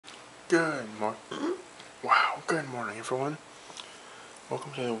Good morning. Wow, good morning, everyone.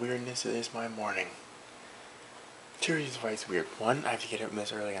 Welcome to the weirdness that is my morning. Two reasons why it's weird. One, I have to get up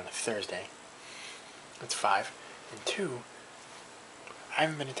this early on a Thursday. It's 5. And 2, I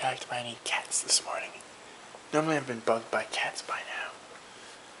haven't been attacked by any cats this morning. Normally I've been bugged by cats by now,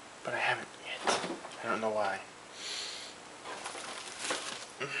 but I haven't yet. I don't know why.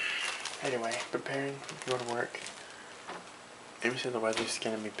 Anyway, preparing to go to work. Amy said the weather's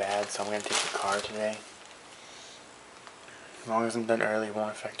gonna be bad, so I'm gonna take the car today. As long as I'm done early, it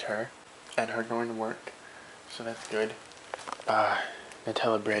won't affect her and her going to work, so that's good.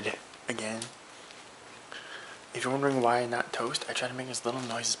 Nutella bread again. If you're wondering why not toast, I try to make as little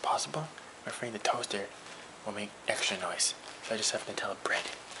noise as possible. I'm afraid the toaster will make extra noise, so I just have Nutella bread,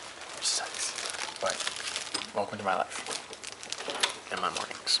 which sucks. But welcome to my life and my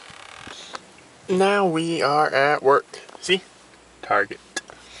mornings. Now we are at work. See? Target.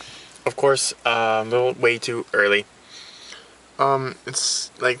 Of course, a little way too early.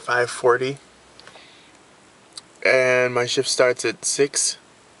 It's like 5:40, and my shift starts at 6.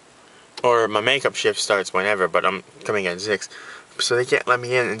 Or my makeup shift starts whenever, but I'm coming at 6. So they can't let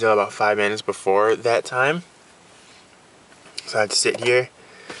me in until about 5 minutes before that time. So I have to sit here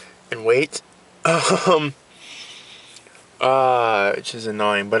and wait. Which is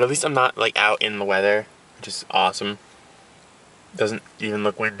annoying, but at least I'm not like out in the weather, which is awesome. Doesn't even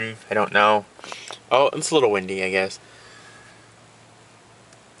look windy. I don't know. Oh, it's a little windy, I guess.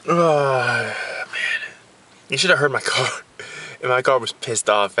 Man. You should have heard my car. And my car was pissed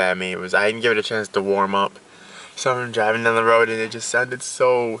off at me. I didn't give it a chance to warm up. So I'm driving down the road and it just sounded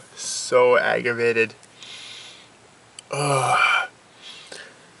so aggravated. I'm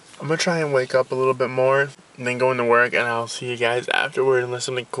gonna try and wake up a little bit more and then go into work, and I'll see you guys afterward unless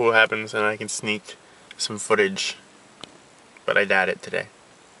something cool happens and I can sneak some footage. But I doubt it today.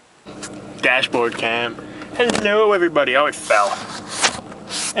 Dashboard cam. Hello everybody. Oh, it fell.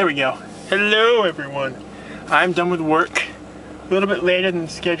 There we go. Hello everyone. I'm done with work. A little bit later than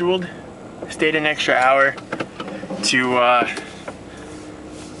scheduled. Stayed an extra hour to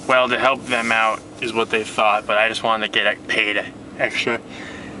well, to help them out is what they thought, but I just wanted to get paid extra.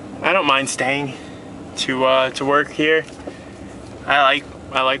 I don't mind staying to work here. I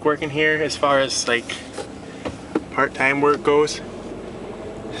like working here as far as like part-time work goes,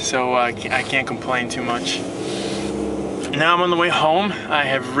 so I can't complain too much. Now I'm on the way home. I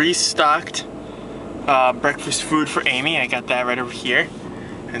have restocked breakfast food for Amy. I got that right over here,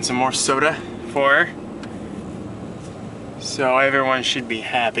 and some more soda for her. So everyone should be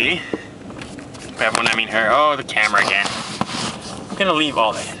happy. By everyone, I mean her. Oh, the camera again. I'm gonna leave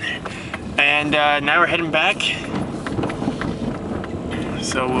all that in there. And now we're heading back.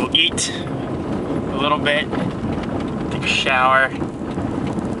 So we'll eat a little bit, take a shower,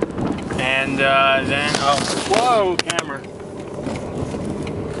 and then, oh, whoa, camera.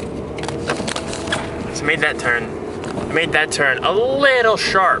 So I made that turn a little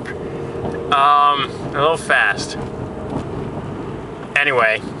sharp, a little fast.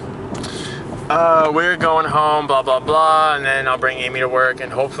 Anyway, we're going home, blah, blah, blah, and then I'll bring Amy to work,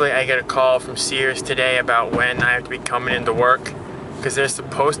 and hopefully I get a call from Sears today about when I have to be coming into work, because they're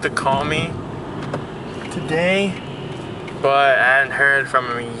supposed to call me today, but I haven't heard from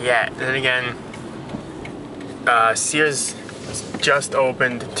them yet. And then again, Sears just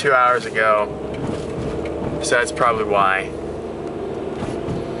opened 2 hours ago, so that's probably why,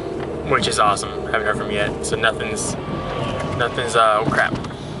 which is awesome. Haven't heard from them yet, so nothing's, oh crap.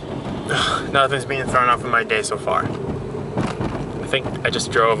 Nothing's being thrown off in my day so far. I think I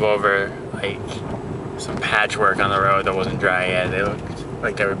just drove over like some patchwork on the road that wasn't dry yet. They looked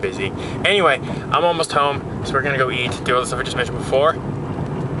like they were busy. Anyway, I'm almost home, so we're gonna go eat, do all the stuff I just mentioned before,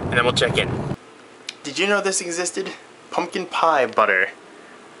 and then we'll check in. Did you know this existed? Pumpkin pie butter.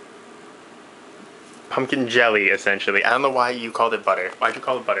 Pumpkin jelly, essentially. I don't know why you called it butter. Why'd you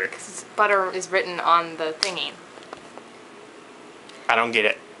call it butter? Because butter is written on the thingy. I don't get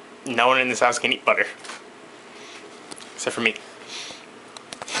it. No one in this house can eat butter. Except for me.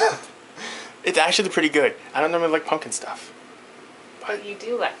 It's actually pretty good. I don't normally like pumpkin stuff. But you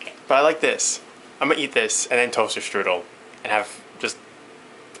do like it. But I like this. I'm gonna eat this and then toaster strudel and have just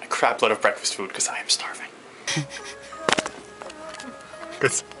a crap load of breakfast food because I am starving.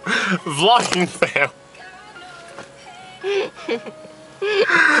 It's vlogging fail.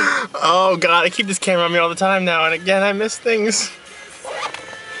 Oh god, I keep this camera on me all the time now, and again I miss things.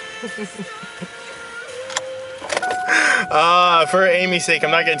 For Amy's sake,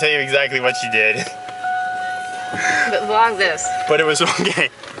 I'm not gonna tell you exactly what she did. But vlog this. But it was okay.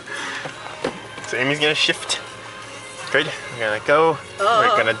 So Amy's gonna shift Good. We're gonna let go.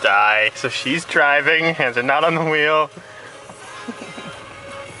 We're gonna die. So she's driving, hands are not on the wheel.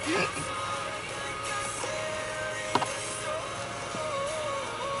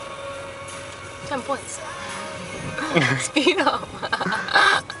 £10. Speed up.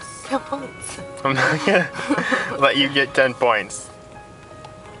 10 points. I'm not gonna let you get 10 points.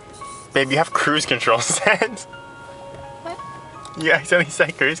 Babe, you have cruise control set. What? You accidentally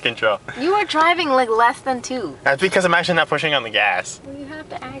set cruise control. You are driving like less than 2. That's because I'm actually not pushing on the gas. Well, you have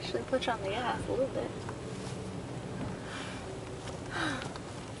to actually push on the gas a little bit.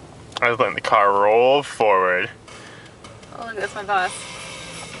 I was letting the car roll forward. Oh, look, that's my boss.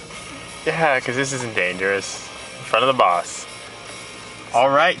 Yeah, because this isn't dangerous. In front of the boss. All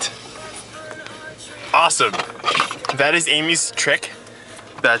right. Awesome. That is Amy's trick.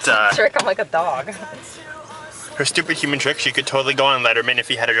 That Trick, I'm like a dog. her stupid human trick. She could totally go on Letterman if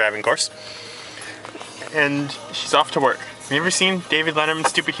he had a driving course. And she's off to work. Have you ever seen David Letterman's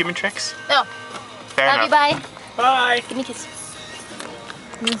stupid human tricks? No. Fair Love you, enough. bye. Bye. Give me a kiss.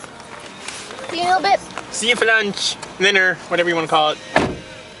 See you in a little bit. See you for lunch, dinner, whatever you want to call it.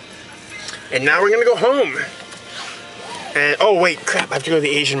 And now we're gonna go home. And oh wait, crap! I have to go to the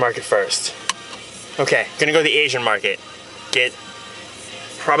Asian market first. Okay, gonna go to the Asian market. Get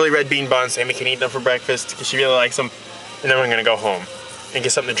probably red bean buns. Amy can eat them for breakfast because she really likes them. And then we're gonna go home and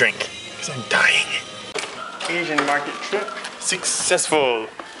get something to drink because I'm dying. Asian market trip successful.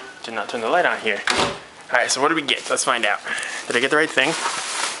 Did not turn the light on here. All right, so what did we get? Let's find out. Did I get the right thing?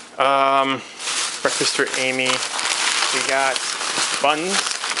 Breakfast for Amy. We got buns,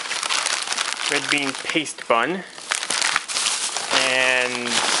 red bean paste bun, and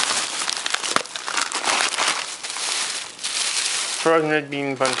frozen red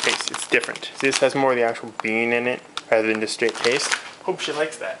bean bun paste. It's different. This has more of the actual bean in it rather than just straight paste. Hope she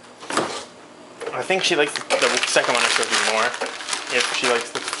likes that. I think she likes the second one I showed you more. If she likes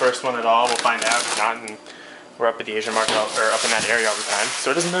the first one at all, we'll find out. If not, and we're up at the Asian market, or up in that area all the time,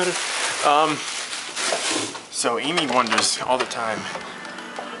 so it doesn't matter. So Amy wonders all the time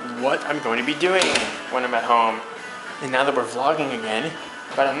what I'm going to be doing when I'm at home. And now that we're vlogging again,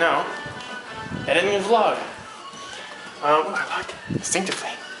 if I don't know, editing a vlog. I like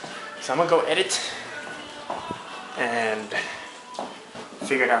instinctively. So I'm gonna go edit and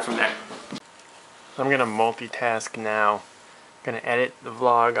figure it out from there. I'm gonna multitask now. I'm gonna edit the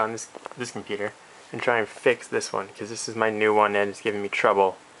vlog on this computer and try and fix this one because this is my new one and it's giving me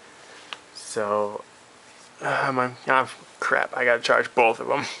trouble. So, crap, I gotta charge both of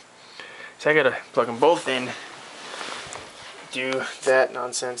them. So I gotta plug them both in, do that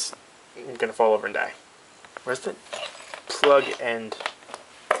nonsense. I'm gonna fall over and die. Where's the plug end?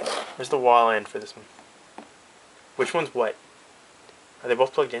 Where's the wall end for this one? Which one's what? Are they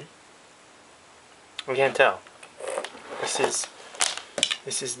both plugged in? I can't tell. This is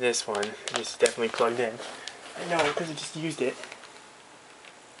this one. This is definitely plugged in. I know because I just used it.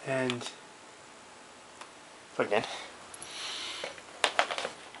 And plugged in.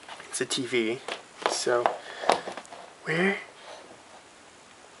 It's a TV. So where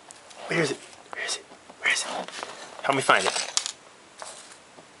is it? Where is it? Where is it? Help me find it.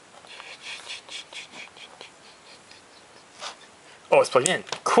 Oh, it's plugged in.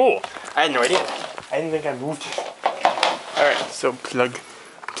 Cool. I had no idea. I didn't think I moved it. Alright, so plug.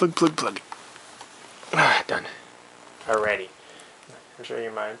 Done. Alrighty. I'll show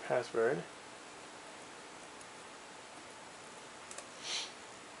you my password.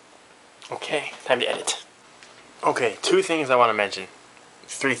 Okay, time to edit. Okay, 2 things I want to mention.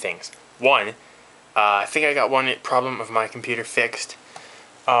 3 things. 1, I think I got one problem of my computer fixed.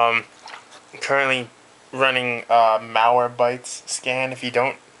 I'm currently running Malwarebytes scan. If you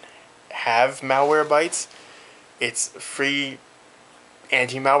don't have Malwarebytes, it's a free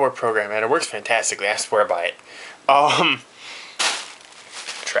anti-malware program and it works fantastically. I swear by it.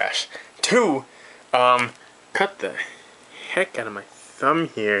 Trash. 2, cut the heck out of my thumb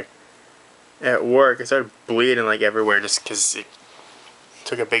here at work. I started bleeding like everywhere just because it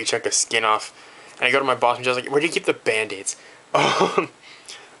took a big chunk of skin off. And I go to my boss and she's like, where do you keep the band-aids? Oh,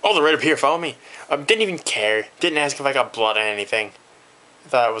 they're right up here, follow me. Didn't even care. Didn't ask if I got blood on anything. I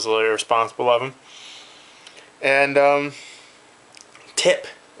thought it was a little irresponsible of him. And, tip.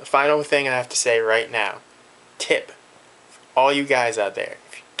 The final thing I have to say right now. Tip. All you guys out there.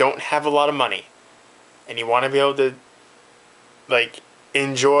 If you don't have a lot of money and you want to be able to, like,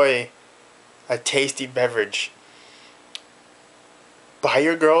 enjoy a tasty beverage, buy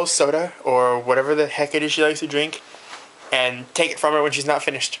your girl soda or whatever the heck it is she likes to drink and take it from her when she's not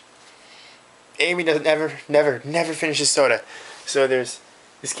finished. Amy doesn't never finishes soda. So there's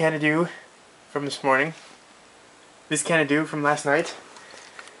this Can of Dew from this morning. this can of Dew from last night,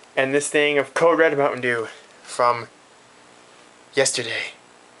 and this thing of Code Red Mountain Dew from yesterday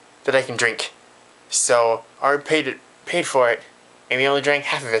that I can drink. So I already paid for it, and we only drank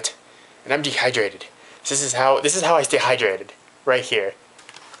half of it, and I'm dehydrated. This is how I stay hydrated. Right here.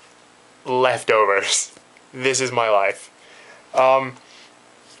 Leftovers. This is my life. I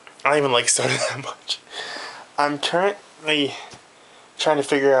don't even like soda that much. I'm currently trying to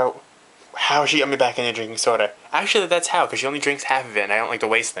figure out how she got me back into drinking soda. Actually, that's how, because she only drinks half of it, and I don't like to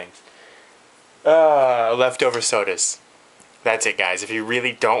waste things. Leftover sodas. That's it, guys. If you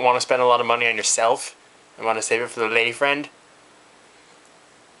really don't want to spend a lot of money on yourself and want to save it for the lady friend,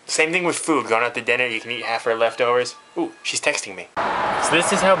 same thing with food. Going out to dinner, you can eat half her leftovers. Ooh, she's texting me. So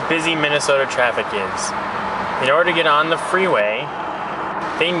this is how busy Minnesota traffic is. In order to get on the freeway,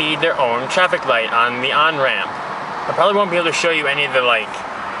 they need their own traffic light on the on-ramp. I probably won't be able to show you any of the like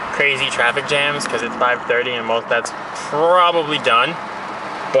crazy traffic jams because it's 5:30 and most that's probably done.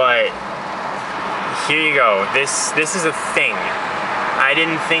 But here you go. This is a thing. I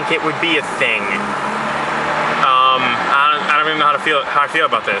didn't think it would be a thing. I don't even know how I feel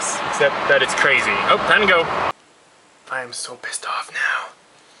about this, except that it's crazy. Oh, time to go. I am so pissed off now.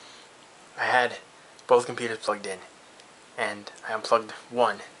 I had both computers plugged in, and I unplugged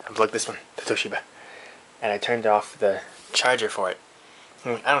one. Unplugged this one, the Toshiba, and I turned off the charger for it.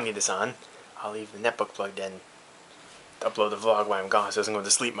 I don't need this on. I'll leave the netbook plugged in to upload the vlog while I'm gone so it doesn't go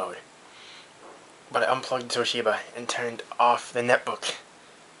into sleep mode. But I unplugged the Toshiba and turned off the netbook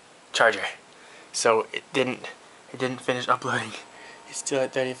charger, so it didn't finish uploading. It's still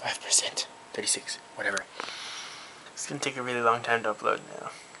at 35%, 36, whatever. It's gonna take a really long time to upload now,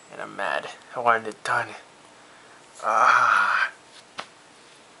 and I'm mad. I wanted it done.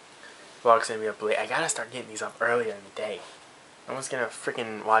 Vlog's gonna be up late. I gotta start getting these up earlier in the day. I'm just gonna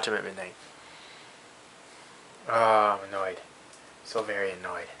freaking watch them at midnight. Oh, I'm annoyed. So very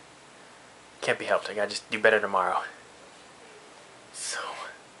annoyed. Can't be helped. I gotta just do better tomorrow. So,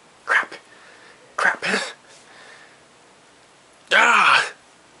 crap.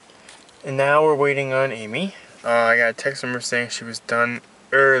 And now we're waiting on Amy. I got a text from her saying she was done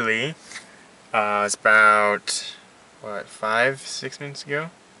early. It's about, what, 5-6 minutes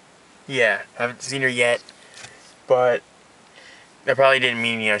ago? Yeah, haven't seen her yet. But that probably didn't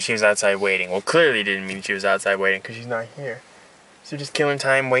mean, you know, she was outside waiting. Well, clearly didn't mean she was outside waiting because she's not here. So just killing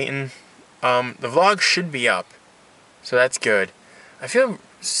time waiting. The vlog should be up. So that's good. I feel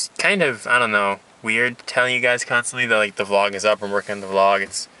kind of, I don't know, weird telling you guys constantly that like the vlog is up. I'm working on the vlog.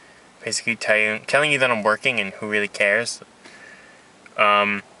 It's basically telling you that I'm working and who really cares.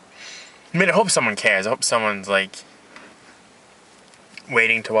 I mean, I hope someone cares. I hope someone's like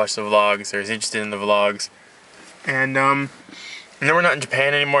waiting to watch the vlogs or is interested in the vlogs. And I know we're not in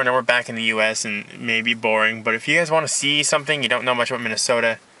Japan anymore. I know we're back in the US and it may be boring. But if you guys want to see something, you don't know much about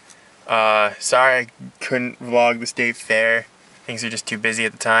Minnesota, sorry I couldn't vlog the state fair. Things are just too busy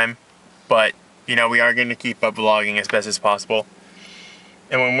at the time. But, you know, we are going to keep up vlogging as best as possible.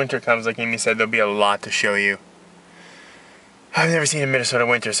 And when winter comes, like Amy said, there'll be a lot to show you. I've never seen a Minnesota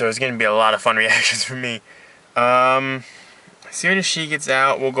winter, so it's going to be a lot of fun reactions from me. As soon as she gets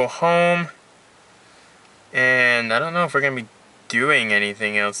out, we'll go home. And I don't know if we're going to be doing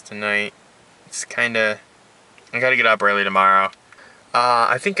anything else tonight. It's kind of... I got to get up early tomorrow.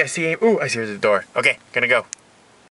 I think I see... Ooh, I see her at the door. Okay, gonna go.